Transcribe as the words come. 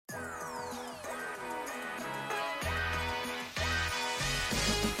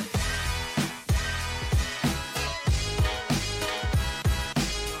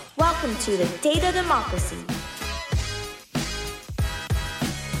Welcome to the Data Democracy,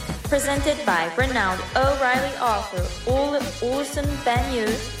 presented by renowned O'Reilly author Ole Olsen Benyu,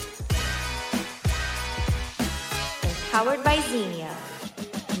 empowered by Xenia.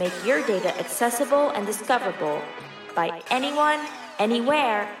 Make your data accessible and discoverable by anyone,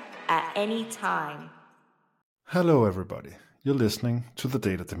 anywhere, at any time. Hello everybody, you're listening to the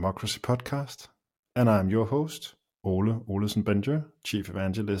Data Democracy podcast, and I'm your host, Ole Olsen Benyu, Chief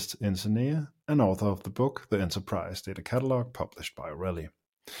Evangelist in Xenia and author of the book The Enterprise Data Catalog published by O'Reilly.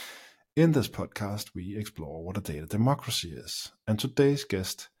 In this podcast, we explore what a data democracy is, and today's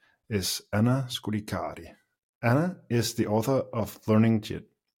guest is Anna Skoulikari. Anna is the author of Learning JIT.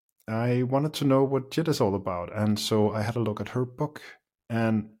 I wanted to know what JIT is all about, and so I had a look at her book,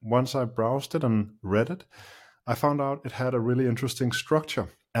 and once I browsed it and read it, I found out it had a really interesting structure.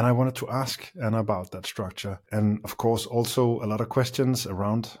 And I wanted to ask Anna about that structure. And of course, also a lot of questions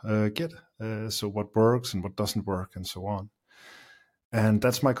around Git. So what works and what doesn't work and so on. And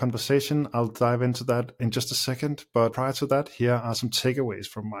that's my conversation. I'll dive into that in just a second. But prior to that, here are some takeaways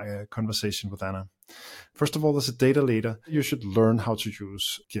from my conversation with Anna. First of all, as a data leader, you should learn how to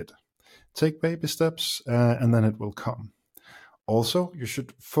use Git. Take baby steps and then it will come. Also, you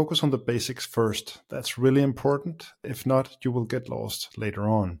should focus on the basics first. That's really important. If not, you will get lost later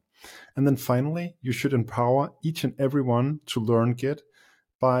on. And then finally, you should empower each and every one to learn Git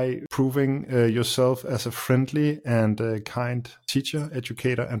by proving yourself as a friendly and kind teacher,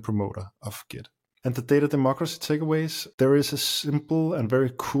 educator, and promoter of Git. And the data democracy takeaways, there is a simple and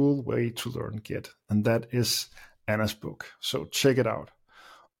very cool way to learn Git, and that is Anna's book. So check it out.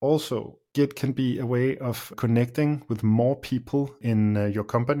 Also, Git can be a way of connecting with more people in your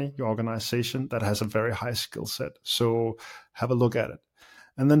company, your organization that has a very high skill set. So have a look at it.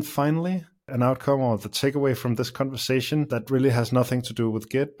 And then finally, an outcome or the takeaway from this conversation that really has nothing to do with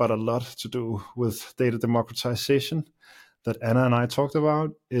Git, but a lot to do with data democratization that Anna and I talked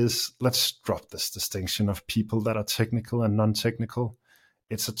about is let's drop this distinction of people that are technical and non-technical.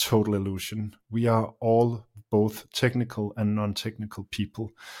 It's a total illusion. We are all both technical and non-technical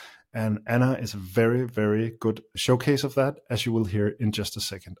people. And Anna is a very, very good showcase of that, as you will hear in just a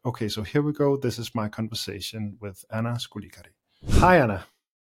second. Okay, so here we go. This is my conversation with Anna Skoulikari. Hi, Anna.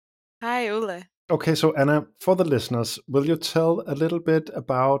 Hi, Ole. Okay, so Anna, for the listeners, will you tell a little bit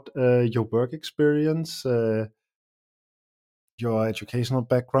about your work experience, your educational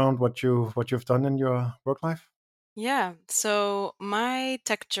background, what you've done in your work life? Yeah, so my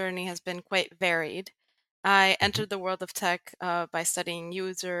tech journey has been quite varied. I entered the world of tech by studying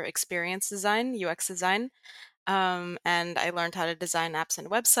user experience design, UX design, and I learned how to design apps and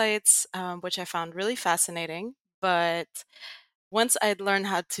websites, which I found really fascinating. But once I'd learned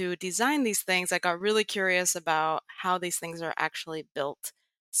how to design these things, I got really curious about how these things are actually built.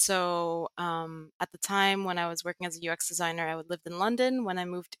 So at the time when I was working as a UX designer, I lived in London. When I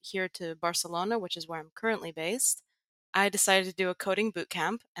moved here to Barcelona, which is where I'm currently based, I decided to do a coding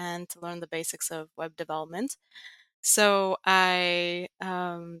bootcamp and to learn the basics of web development. So I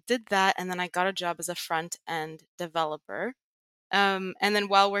did that, and then I got a job as a front-end developer. And then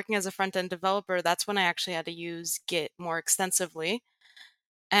while working as a front-end developer, that's when I actually had to use Git more extensively.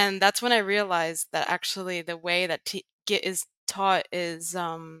 And that's when I realized that actually the way that Git is taught is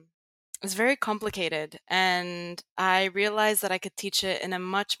very complicated. And I realized that I could teach it in a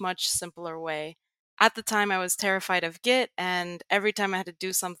much, much simpler way. At the time, I was terrified of Git, and every time I had to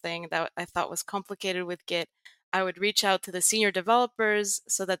do something that I thought was complicated with Git, I would reach out to the senior developers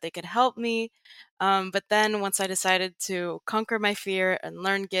so that they could help me. But then once I decided to conquer my fear and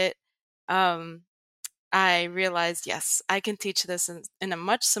learn Git, um, I realized, yes, I can teach this in a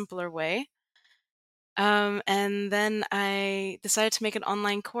much simpler way. And then I decided to make an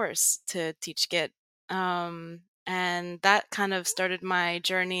online course to teach Git. And that kind of started my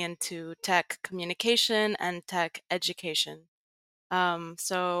journey into tech communication and tech education.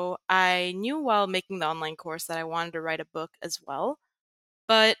 So I knew while making the online course that I wanted to write a book as well.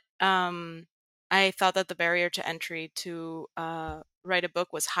 But I thought that the barrier to entry to write a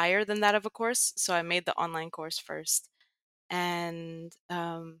book was higher than that of a course. So I made the online course first. And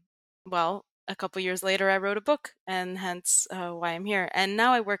well, a couple years later, I wrote a book, and hence why I'm here. And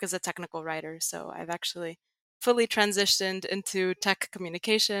now I work as a technical writer. So I've actually fully transitioned into tech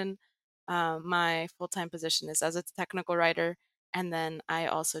communication. My full-time position is as a technical writer. And then I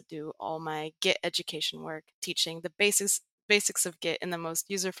also do all my Git education work, teaching the basics of Git in the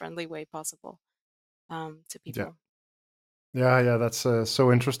most user-friendly way possible to people. Yeah, that's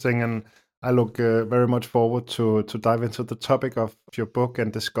so interesting, and I look very much forward to dive into the topic of your book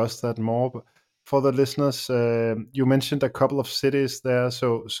and discuss that more. for the listeners, you mentioned a couple of cities there.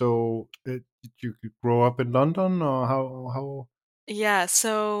 Did you grow up in London, or how? Yeah,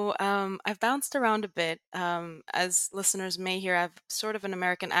 so I've bounced around a bit. As listeners may hear, I have sort of an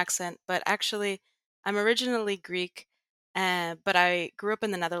American accent, but actually, I'm originally Greek, but I grew up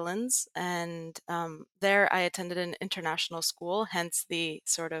in the Netherlands, and there I attended an international school, hence the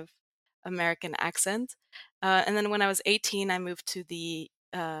sort of American accent. And then when I was 18, I moved to the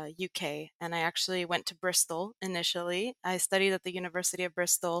UK, and I actually went to Bristol initially. I studied at the University of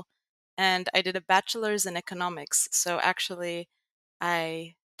Bristol, and I did a bachelor's in economics. So actually,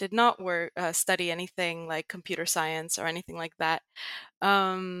 I did not study anything like computer science or anything like that.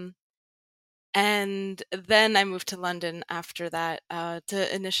 Um, and then I moved to London after that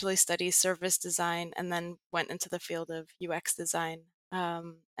to initially study service design and then went into the field of UX design.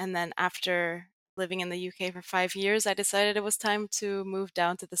 And then after living in the UK for 5 years, I decided it was time to move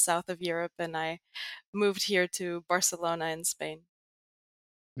down to the south of Europe and I moved here to Barcelona in Spain.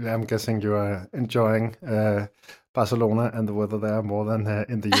 Yeah, I'm guessing you are enjoying Barcelona and the weather there more than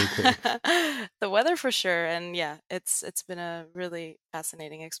in the UK. The weather for sure, and yeah, it's been a really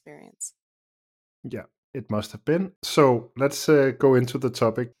fascinating experience. Yeah, it must have been. So let's go into the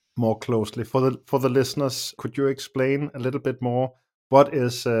topic more closely for the listeners. Could you explain a little bit more what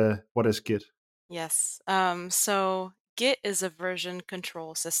is Git? Yes. So Git is a version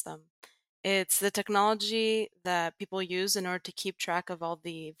control system. It's the technology that people use in order to keep track of all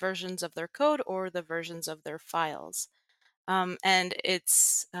the versions of their code or the versions of their files. And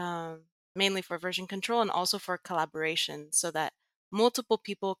it's mainly for version control and also for collaboration so that multiple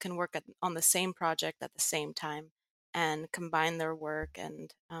people can work on the same project at the same time and combine their work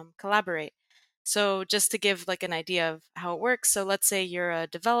and collaborate. So just to give like an idea of how it works, so let's say you're a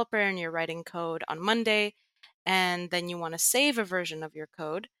developer and you're writing code on Monday, and then you want to save a version of your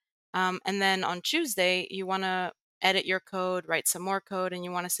code. And then on Tuesday, you want to edit your code, write some more code, and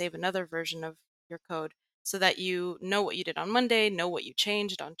you want to save another version of your code so that you know what you did on Monday, know what you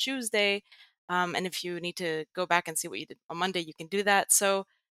changed on Tuesday. And if you need to go back and see what you did on Monday, you can do that. So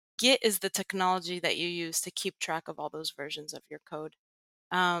Git is the technology that you use to keep track of all those versions of your code.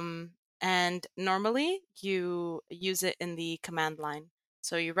 Um, and normally you use it in the command line.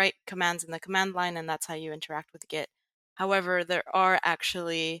 So you write commands in the command line, and that's how you interact with Git. However, there are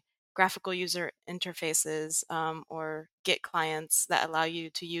actually graphical user interfaces or Git clients that allow you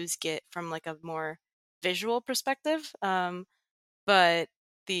to use Git from like a more visual perspective. But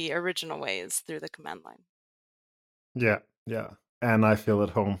the original way is through the command line. Yeah, yeah. And I feel at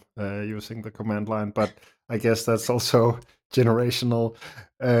home using the command line, but I guess that's also generational.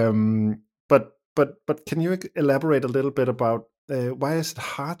 But can you elaborate a little bit about why is it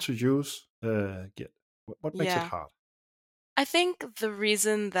hard to use Git? What makes it Yeah. hard? I think the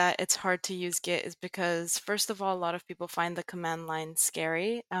reason that it's hard to use Git is because, first of all, a lot of people find the command line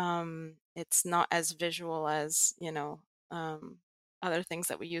scary. It's not as visual as, other things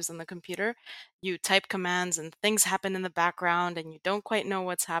that we use on the computer. You type commands and things happen in the background and you don't quite know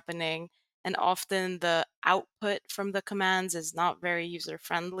what's happening. And often the output from the commands is not very user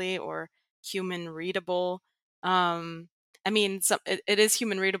friendly or human readable. Um, I mean, it is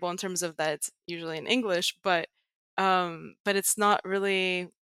human readable in terms of that it's usually in English, but it's not really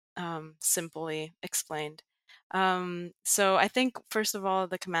simply explained. So I think first of all,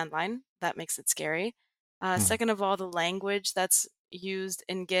 the command line that makes it scary. Hmm. Second of all, the language that's used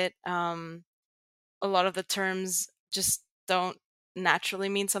in Git. A lot of the terms just don't naturally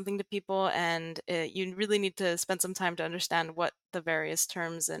mean something to people, and you really need to spend some time to understand what the various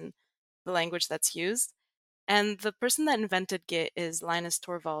terms and the language that's used. And the person that invented Git is Linus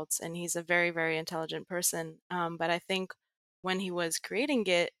Torvalds, and he's a very, very intelligent person. But I think when he was creating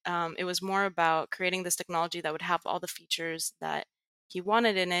Git, it was more about creating this technology that would have all the features that he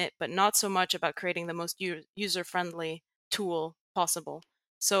wanted in it, but not so much about creating the most user-friendly tool possible.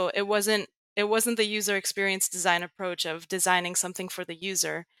 So it wasn't the user experience design approach of designing something for the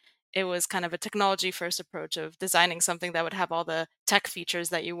user. It was kind of a technology first approach of designing something that would have all the tech features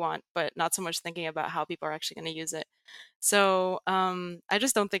that you want, but not so much thinking about how people are actually going to use it. So I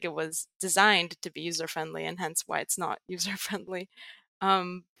just don't think it was designed to be user friendly, and hence why it's not user friendly.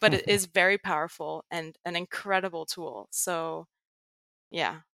 But it is very powerful and an incredible tool. So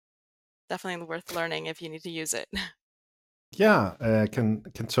yeah, definitely worth learning if you need to use it. Yeah, can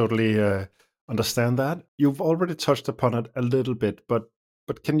totally understand that. You've already touched upon it a little bit, but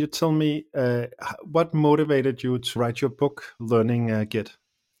can you tell me what motivated you to write your book, Learning Git?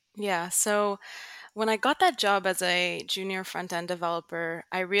 Yeah, so when I got that job as a junior front end developer,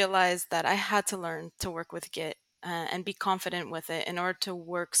 I realized that I had to learn to work with Git. and be confident with it in order to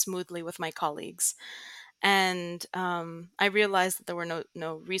work smoothly with my colleagues. And I realized that there were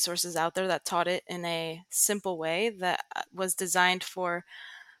no resources out there that taught it in a simple way that was designed for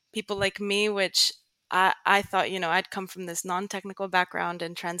people like me, which I thought, I'd come from this non-technical background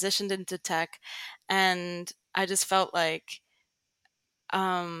and transitioned into tech. And I just felt like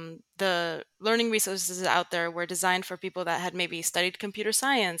the learning resources out there were designed for people that had maybe studied computer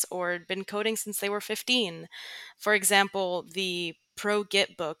science or been coding since they were 15. For example, the Pro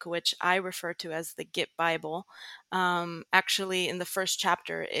Git book, which I refer to as the Git Bible, actually in the first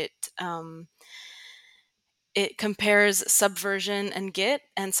chapter, it compares Subversion and Git,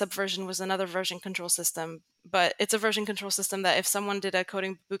 and Subversion was another version control system. But it's a version control system that if someone did a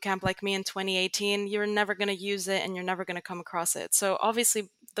coding bootcamp like me in 2018, you're never going to use it and you're never going to come across it. So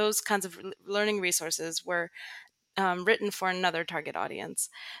obviously, those kinds of learning resources were written for another target audience.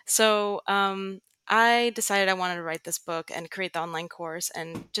 So I decided I wanted to write this book and create the online course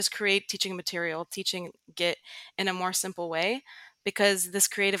and just create teaching material, teaching Git in a more simple way, because this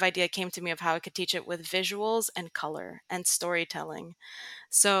creative idea came to me of how I could teach it with visuals and color and storytelling.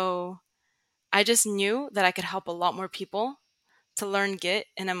 So I just knew that I could help a lot more people to learn Git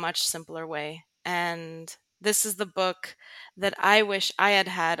in a much simpler way. And this is the book that I wish I had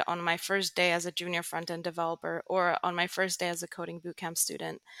had on my first day as a junior front-end developer or on my first day as a coding bootcamp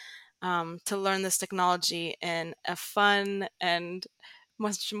student, to learn this technology in a fun and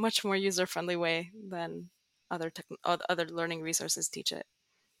much more user-friendly way than other learning resources teach it.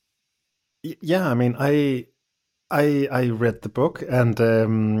 Yeah, I mean, I read the book, and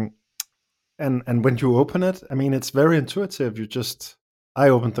when you open it, I mean, it's very intuitive. I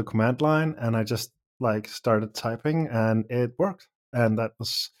opened the command line and I just like started typing, and it worked. And that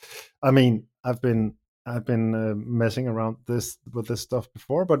was, I mean, I've been messing around with this stuff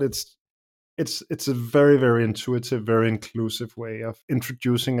before, but it's a very, very intuitive, very inclusive way of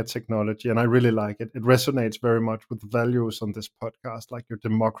introducing a technology, and I really like it. It resonates very much with the values on this podcast, like you're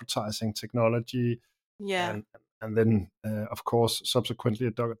democratizing technology, Yeah. and then of course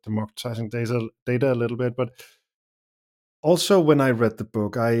subsequently democratizing data a little bit. But also, when I read the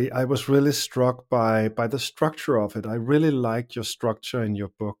book, I was really struck by the structure of it. I really liked your structure in your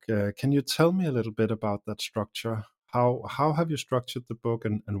book. Can you tell me a little bit about that structure? How have you structured the book,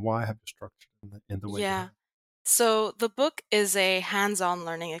 and why have you structured it in the way you Yeah. have? So the book is a hands-on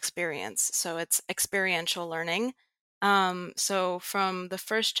learning experience. So it's experiential learning. So from the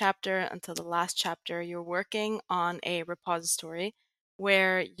first chapter until the last chapter, you're working on a repository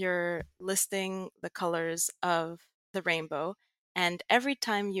where you're listing the colors of the rainbow. And every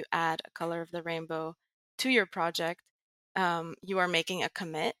time you add a color of the rainbow to your project, you are making a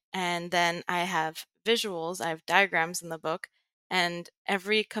commit. And then I have visuals, I have diagrams in the book, and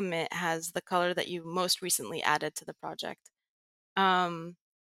every commit has the color that you most recently added to the project. Um,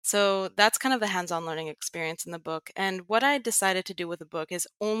 so that's kind of the hands-on learning experience in the book. And what I decided to do with the book is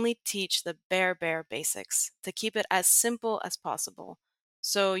only teach the bare basics to keep it as simple as possible.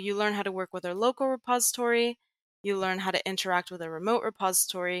 So you learn how to work with a local repository, you learn how to interact with a remote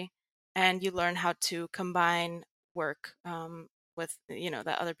repository, and you learn how to combine work with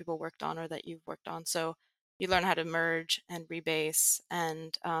that other people worked on or that you've worked on. So you learn how to merge and rebase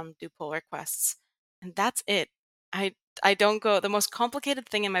and do pull requests, and that's it. I I don't go. The most complicated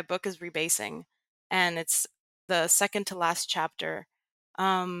thing in my book is rebasing, and it's the second to last chapter.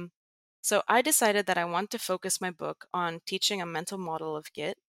 Um, so I decided that I want to focus my book on teaching a mental model of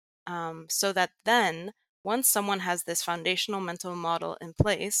Git, so that then once someone has this foundational mental model in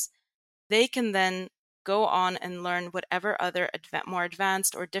place, they can then go on and learn whatever other more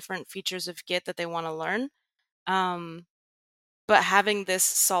advanced or different features of Git that they want to learn. Um, but having this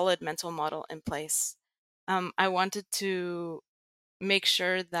solid mental model in place. I wanted to make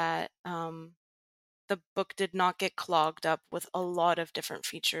sure that the book did not get clogged up with a lot of different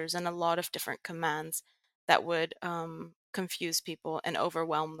features and a lot of different commands that would confuse people and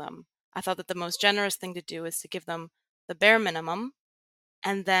overwhelm them. I thought that the most generous thing to do is to give them the bare minimum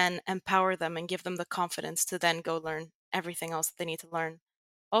and then empower them and give them the confidence to then go learn everything else that they need to learn.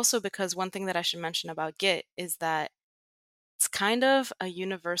 Also, because one thing that I should mention about Git is that it's kind of a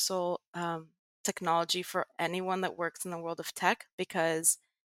universal technology for anyone that works in the world of tech, because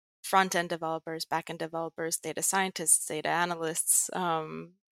front end developers, back end developers, data scientists, data analysts,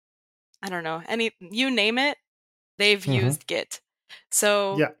 I don't know, any you name it, they've Hmm. used Git.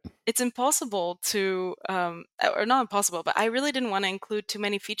 So Yeah, it's impossible to, or not impossible, but I really didn't want to include too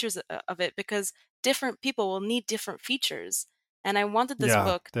many features of it because different people will need different features. And I wanted this yeah,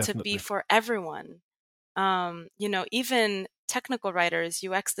 book to be definitely. for everyone. Even technical writers,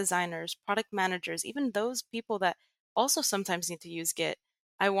 UX designers, product managers, even those people that also sometimes need to use Git.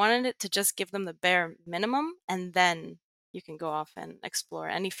 I wanted it to just give them the bare minimum, and then you can go off and explore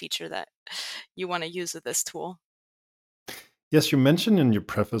any feature that you want to use with this tool. Yes, you mentioned in your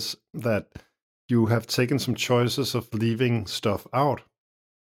preface that you have taken some choices of leaving stuff out.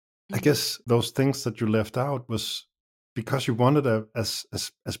 I guess those things that you left out was because you wanted as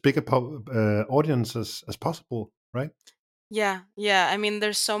big a audience as possible, right? Yeah, yeah. I mean,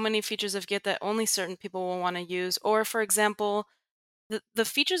 there's so many features of Git that only certain people will want to use. Or, for example, the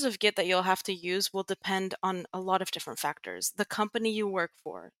features of Git that you'll have to use will depend on a lot of different factors. The company you work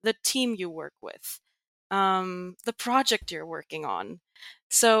for, the team you work with, the project you're working on.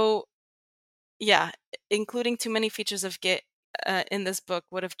 So, yeah, including too many features of Git in this book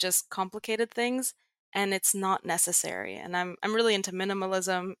would have just complicated things, and it's not necessary. And I'm really into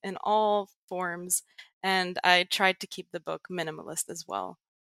minimalism in all forms, and I tried to keep the book minimalist as well.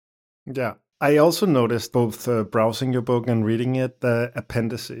 Yeah. I also noticed both browsing your book and reading it, the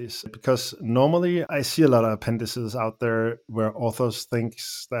appendices, because normally I see a lot of appendices out there where authors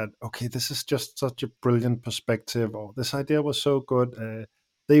thinks that, okay, this is just such a brilliant perspective, or this idea was so good.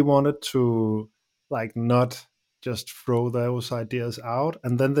 They wanted to like not just throw those ideas out,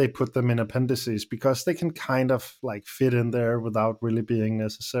 and then they put them in appendices because they can kind of like fit in there without really being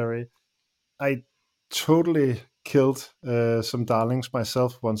necessary. I totally killed some darlings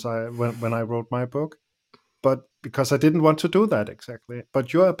myself once when I wrote my book, but because I didn't want to do that exactly.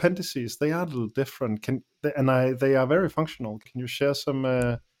 But your appendices, they are a little different. They are very functional. Can you share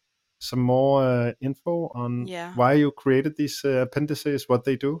some more info on Yeah. why you created these appendices, what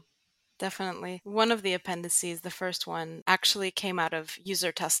they do? Definitely. One of the appendices, the first one, actually came out of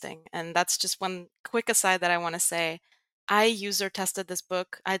user testing. And that's just one quick aside that I want to say. I user tested this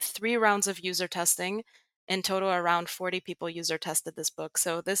book. I had 3 rounds of user testing. In total, around 40 people user tested this book.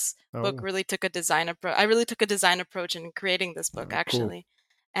 So this book Oh, really took a design approach. I really took a design approach in creating this book, cool. actually.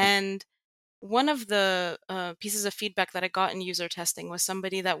 And one of the pieces of feedback that I got in user testing was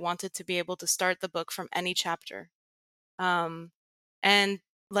somebody that wanted to be able to start the book from any chapter. Um, and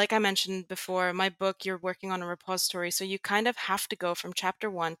like I mentioned before, my book, you're working on a repository, so you kind of have to go from chapter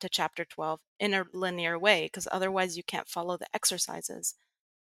 1 to chapter 12 in a linear way, because otherwise you can't follow the exercises.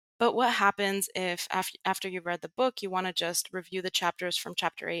 But what happens if after you've read the book, you want to just review the chapters from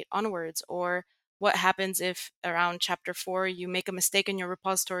chapter 8 onwards? Or what happens if around chapter 4 you make a mistake in your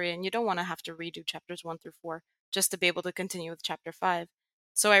repository and you don't want to have to redo chapters 1 through 4 just to be able to continue with chapter 5?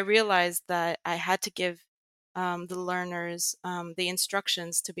 So I realized that I had to give the learners the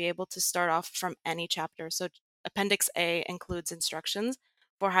instructions to be able to start off from any chapter. So Appendix A includes instructions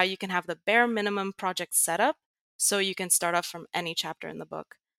for how you can have the bare minimum project setup so you can start off from any chapter in the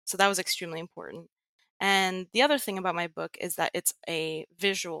book. So that was extremely important. And the other thing about my book is that it's a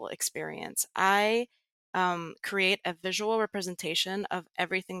visual experience. I create a visual representation of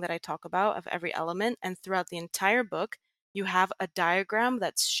everything that I talk about, of every element. And throughout the entire book, you have a diagram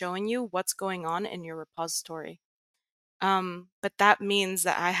that's showing you what's going on in your repository. But that means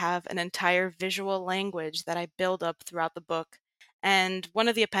that I have an entire visual language that I build up throughout the book. And one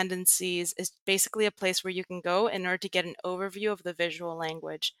of the appendices is basically a place where you can go in order to get an overview of the visual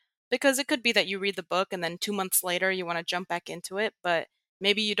language. Because it could be that you read the book and then 2 months later you want to jump back into it, but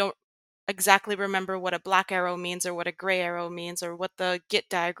maybe you don't exactly remember what a black arrow means or what a gray arrow means or what the Git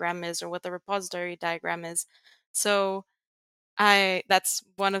diagram is or what the repository diagram is. So that's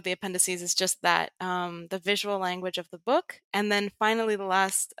one of the appendices is just that the visual language of the book, and then finally the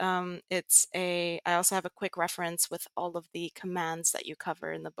last I also have a quick reference with all of the commands that you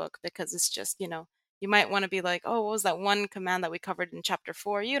cover in the book, because it's just, you might want to be like, oh, what was that one command that we covered in chapter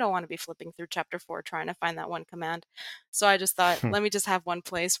 4? You don't want to be flipping through chapter 4 trying to find that one command. So I just thought, let me just have one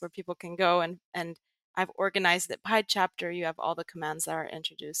place where people can go, and I've organized it by chapter. You have all the commands that are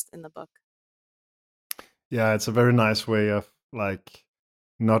introduced in the book. Yeah, it's a very nice way of like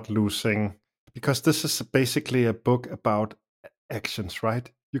not losing, because this is basically a book about actions,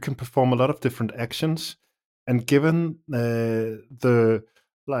 right? You can perform a lot of different actions, and given the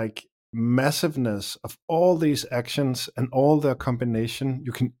like massiveness of all these actions and all their combination,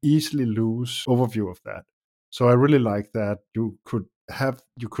 you can easily lose overview of that. So I really like that you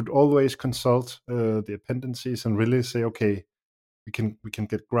could always consult the appendices and really say, okay, we can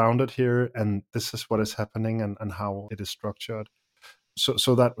get grounded here, and this is what is happening, and how it is structured.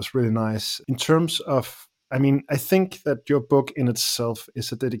 So that was really nice. In terms of I mean, I think that your book in itself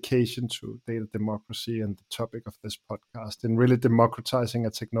is a dedication to data democracy and the topic of this podcast, and really democratizing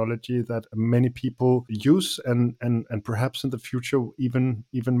a technology that many people use, and perhaps in the future even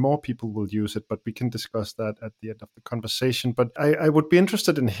more people will use it. But we can discuss that at the end of the conversation. But I would be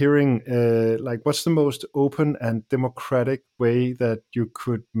interested in hearing, like, what's the most open and democratic way that you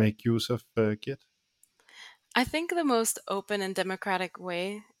could make use of Git? I think the most open and democratic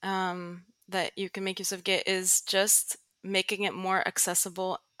way that you can make use of Git is just making it more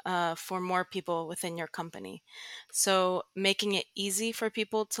accessible for more people within your company. So, making it easy for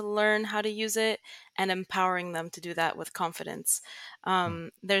people to learn how to use it and empowering them to do that with confidence.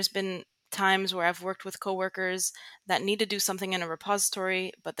 There's been times where I've worked with coworkers that need to do something in a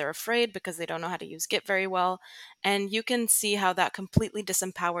repository, but they're afraid because they don't know how to use Git very well. And you can see how that completely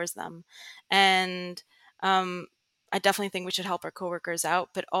disempowers them. And um, I definitely think we should help our coworkers out,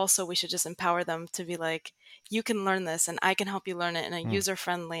 but also we should just empower them to be like, you can learn this and I can help you learn it in a Mm. user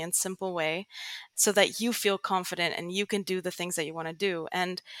friendly and simple way so that you feel confident and you can do the things that you want to do.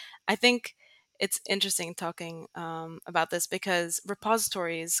 And I think it's interesting talking about this because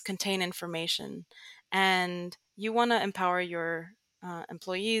repositories contain information and you want to empower your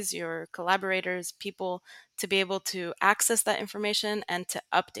employees, your collaborators, people to be able to access that information and to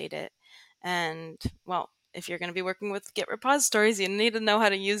update it. And well, if you're going to be working with Git repositories, you need to know how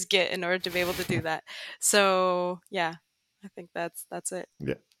to use Git in order to be able to do that. So yeah, I think that's it.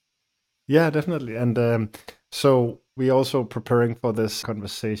 Yeah. Yeah, definitely. And so we also preparing for this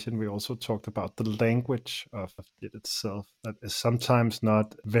conversation, we also talked about the language of it itself that is sometimes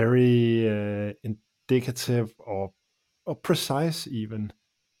not very indicative or precise even.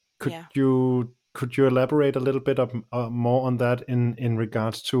 Could Yeah. you elaborate a little bit more on that in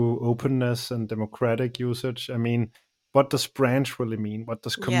regards to openness and democratic usage? I mean, what does branch really mean? What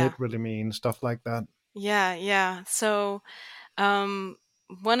does Yeah. commit really mean? Stuff like that. Yeah. So Um,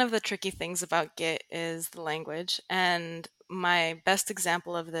 one of the tricky things about Git is the language, and my best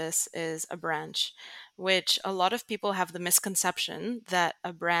example of this is a branch, which a lot of people have the misconception that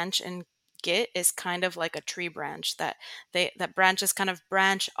a branch in Git is kind of like a tree branch, that branches kind of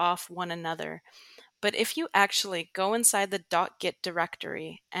branch off one another. But if you actually go inside the .git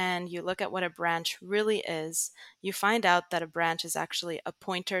directory and you look at what a branch really is, you find out that a branch is actually a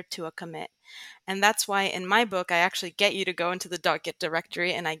pointer to a commit. And that's why in my book, I actually get you to go into the .git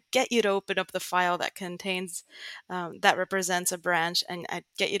directory and I get you to open up the file that contains, that represents a branch. And I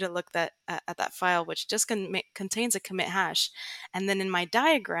get you to look at that file, which just contains a commit hash. And then in my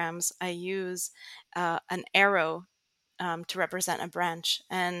diagrams, I use an arrow to represent a branch.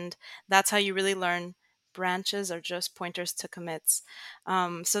 And that's how you really learn branches are just pointers to commits.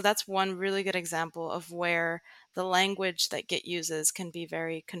 So that's one really good example of where the language that Git uses can be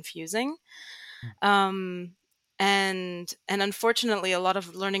very confusing. Um, and unfortunately, a lot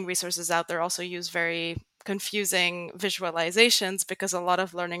of learning resources out there also use very confusing visualizations because a lot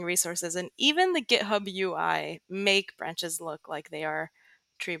of learning resources and even the GitHub UI make branches look like they are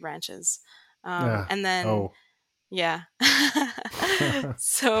tree branches. Yeah. And then Oh. yeah.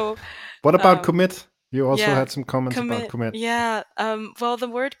 So, What about um, commit? You also yeah, had some comments about commit. commit. Yeah. Well, the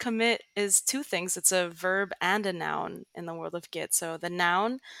word commit is two things. It's a verb and a noun in the world of Git. So the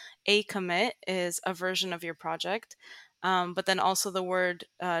noun, a commit, is a version of your project. But then also the word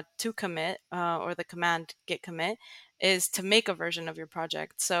to commit or the command git commit is to make a version of your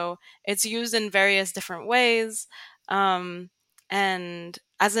project. So it's used in various different ways. Um, and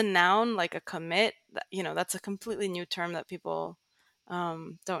as a noun, like a commit, that's a completely new term that people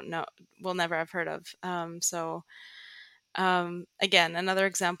don't know, will never have heard of. So again, another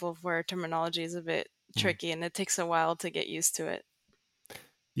example of where terminology is a bit Mm. tricky and it takes a while to get used to it.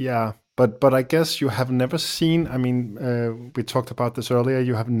 Yeah, but I guess you have never seen. I mean, we talked about this earlier.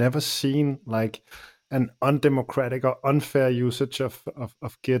 You have never seen like an undemocratic or unfair usage of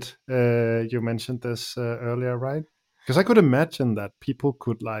Git. You mentioned this earlier, right? Because I could imagine that people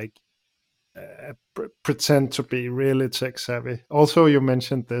could like pretend to be really tech savvy. Also, you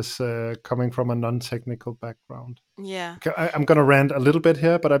mentioned this coming from a non-technical background. Yeah. Okay, I'm going to rant a little bit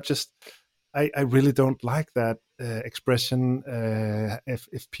here, but I really don't like that expression.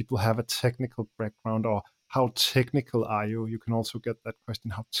 If people have a technical background, or how technical are you? You can also get that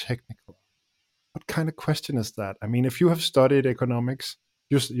question. How technical? What kind of question is that? I mean, if you have studied economics,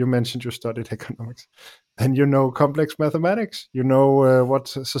 you mentioned you studied economics, and you know complex mathematics. You know what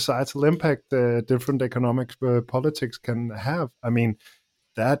societal impact different economic politics can have. I mean,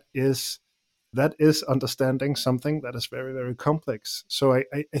 that is that is understanding something that is very very complex. So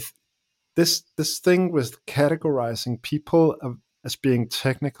this thing with categorizing people as being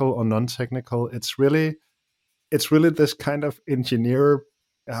technical or non-technical, it's really it's really this kind of engineer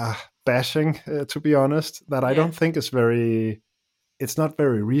bashing, to be honest, that I Yeah. don't think is very. It's not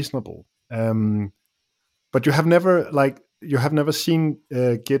very reasonable. But you have never seen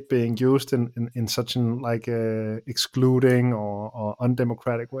Git being used in such an like excluding or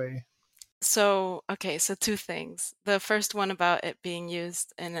undemocratic way. So, okay, so two things. The first one about it being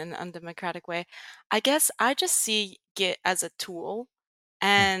used in an undemocratic way. I guess I just see Git as a tool, Hmm.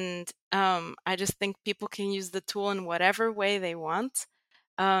 and I just think people can use the tool in whatever way they want.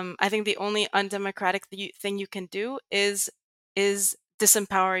 I think the only undemocratic thing you can do is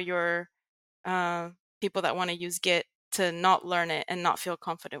disempower your uh, people that want to use Git to not learn it and not feel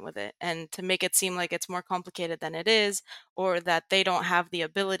confident with it, and to make it seem like it's more complicated than it is, or that they don't have the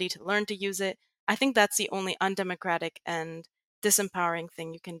ability to learn to use it. I think that's the only undemocratic and disempowering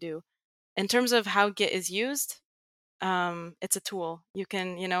thing you can do. In terms of how Git is used, it's a tool. You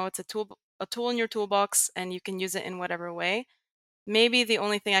can, it's a tool in your toolbox, and you can use it in whatever way. Maybe the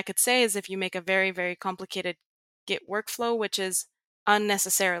only thing I could say is if you make a very, very complicated Git workflow, which is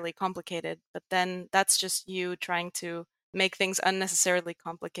unnecessarily complicated, but then that's just you trying to make things unnecessarily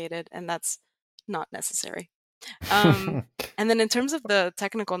complicated, and that's not necessary. And then in terms of the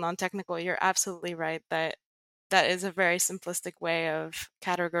technical, non-technical, you're absolutely right that that is a very simplistic way of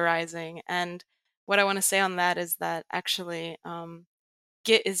categorizing. And what I want to say on that is that actually,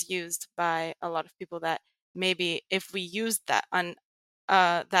 Git is used by a lot of people that maybe if we used that on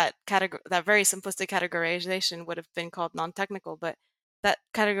that very simplistic categorization would have been called non-technical, but that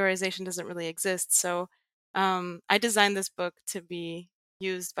categorization doesn't really exist. So I designed this book to be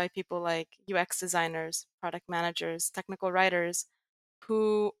used by people like UX designers, product managers, technical writers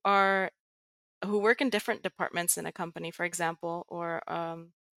who work in different departments in a company, for example, or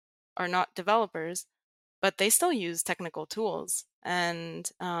are not developers, but they still use technical tools,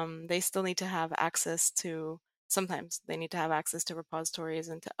 and they still need to have access to. Sometimes they need to have access to repositories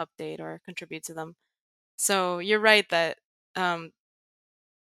and to update or contribute to them. So you're right that um,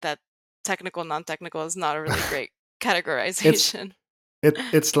 that technical, non-technical is not a really great it's categorization.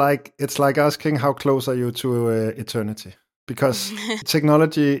 it's like asking how close are you to eternity, because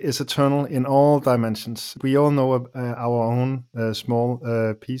technology is eternal in all dimensions. We all know our own small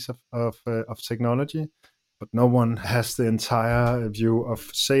piece of technology, but no one has the entire view of,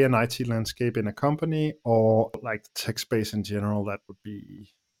 say, an IT landscape in a company or like the tech space in general. That would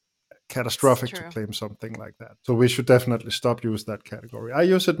be It's catastrophic to true. claim something like that. So we should definitely stop use that category. I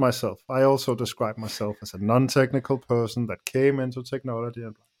use it myself. I also describe myself as a non-technical person that came into technology,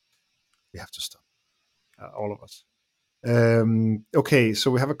 and we have to stop, all of us. Okay, so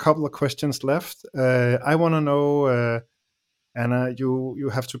we have a couple of questions left. I want to know, Anna, you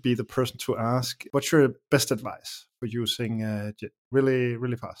have to be the person to ask. What's your best advice for using JIT? Really,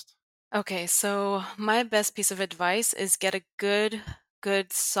 really fast. Okay, so my best piece of advice is get a good,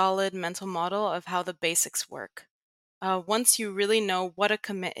 solid mental model of how the basics work. Once you really know what a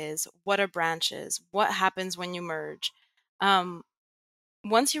commit is, what a branch is, what happens when you merge, um,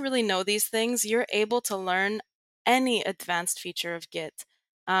 once you really know these things, you're able to learn any advanced feature of Git,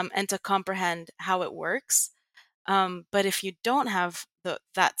 and to comprehend how it works. But if you don't have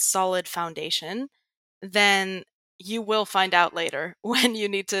that solid foundation, then you will find out later when you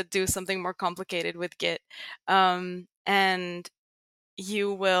need to do something more complicated with Git. And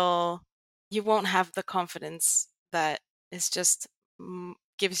you will you won't have the confidence that is just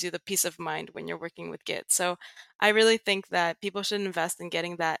gives you the peace of mind when you're working with Git. So I really think that people should invest in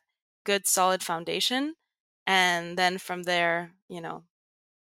getting that good solid foundation, and then from there,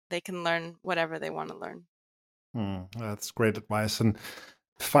 they can learn whatever they want to learn. That's great advice. And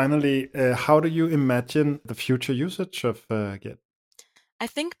finally, how do you imagine the future usage of Git? I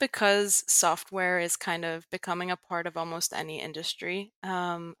think because software is kind of becoming a part of almost any industry,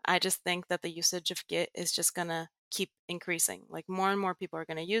 I just think that the usage of Git is just going to keep increasing. Like more and more people are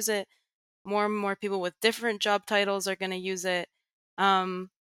going to use it. More and more people with different job titles are going to use it.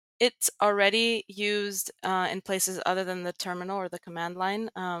 Um, it's already used in places other than the terminal or the command line.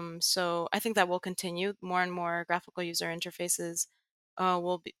 So I think that will continue. More and more graphical user interfaces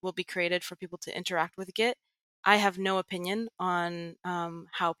will be created for people to interact with Git. I have no opinion on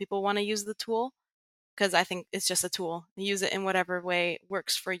how people want to use the tool, because I think it's just a tool. Use it in whatever way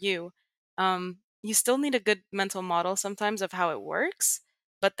works for you. You still need a good mental model sometimes of how it works.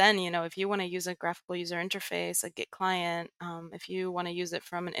 But then, if you want to use a graphical user interface, a Git client, if you want to use it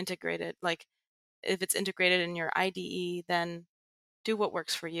from an integrated, like if it's integrated in your IDE, then do what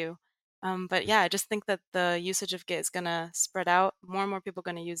works for you. But yeah, I just think that the usage of Git is going to spread out. More and more people are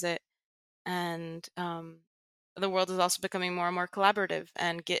going to use it. And the world is also becoming more and more collaborative,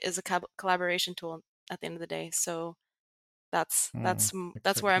 and Git is a collaboration tool. at the end of the day. So that's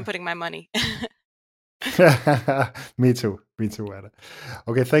Exactly. where I'm putting my money. Me too, Anna.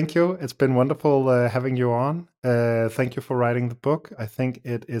 Okay, thank you. It's been wonderful having you on. Thank you for writing the book. I think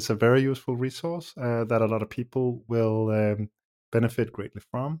it is a very useful resource that a lot of people will benefit greatly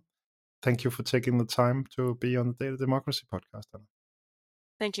from. Thank you for taking the time to be on the Data Democracy podcast, Anna.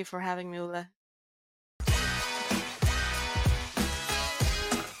 Thank you for having me, Ule.